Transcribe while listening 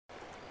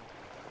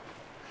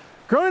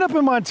Growing up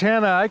in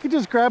Montana, I could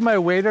just grab my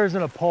waders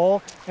and a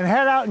pole and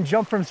head out and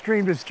jump from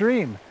stream to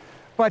stream.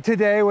 But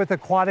today, with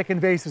aquatic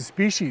invasive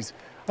species,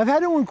 I've had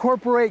to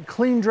incorporate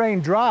clean,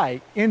 drain,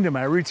 dry into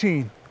my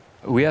routine.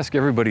 We ask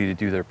everybody to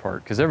do their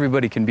part because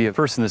everybody can be a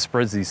person that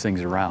spreads these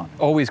things around.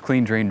 Always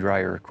clean, drain, dry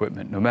your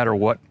equipment, no matter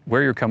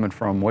where you're coming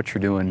from, what you're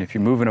doing. If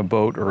you're moving a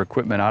boat or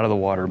equipment out of the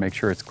water, make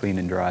sure it's clean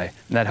and dry.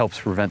 And that helps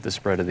prevent the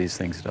spread of these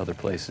things to other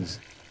places.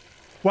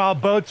 While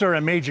boats are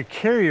a major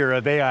carrier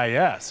of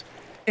AIS,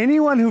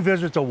 anyone who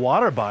visits a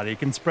water body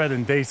can spread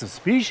invasive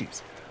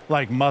species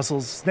like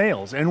mussels,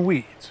 snails, and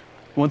weeds.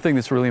 One thing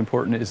that's really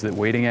important is that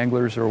wading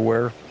anglers are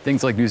aware.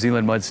 Things like New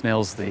Zealand mud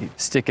snails, they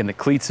stick in the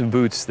cleats of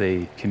boots,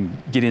 they can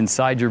get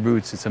inside your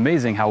boots. It's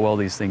amazing how well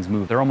these things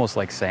move. They're almost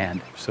like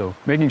sand. So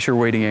making sure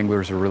wading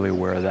anglers are really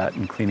aware of that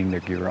and cleaning their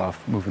gear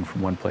off, moving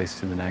from one place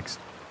to the next.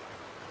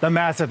 The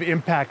massive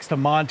impacts to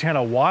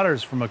Montana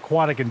waters from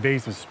aquatic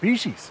invasive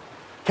species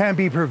can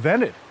be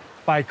prevented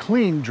by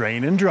clean,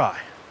 drain, and dry.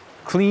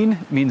 Clean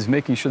means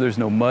making sure there's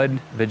no mud,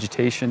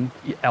 vegetation,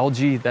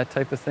 algae, that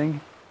type of thing.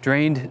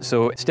 Drained,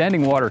 so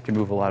standing water can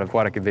move a lot of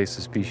aquatic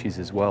invasive species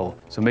as well.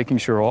 So making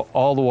sure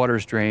all the water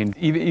is drained,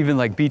 even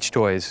like beach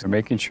toys, or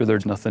making sure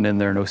there's nothing in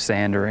there, no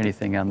sand or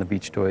anything on the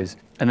beach toys.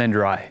 And then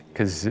dry,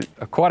 because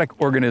aquatic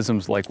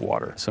organisms like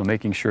water. So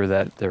making sure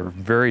that they're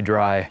very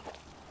dry.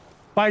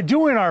 By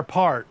doing our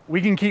part, we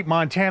can keep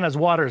Montana's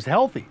waters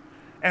healthy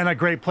and a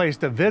great place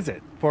to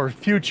visit for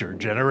future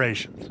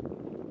generations.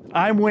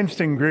 I'm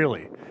Winston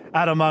Greely,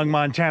 out among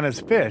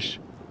Montana's fish,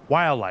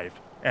 wildlife,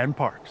 and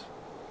parks.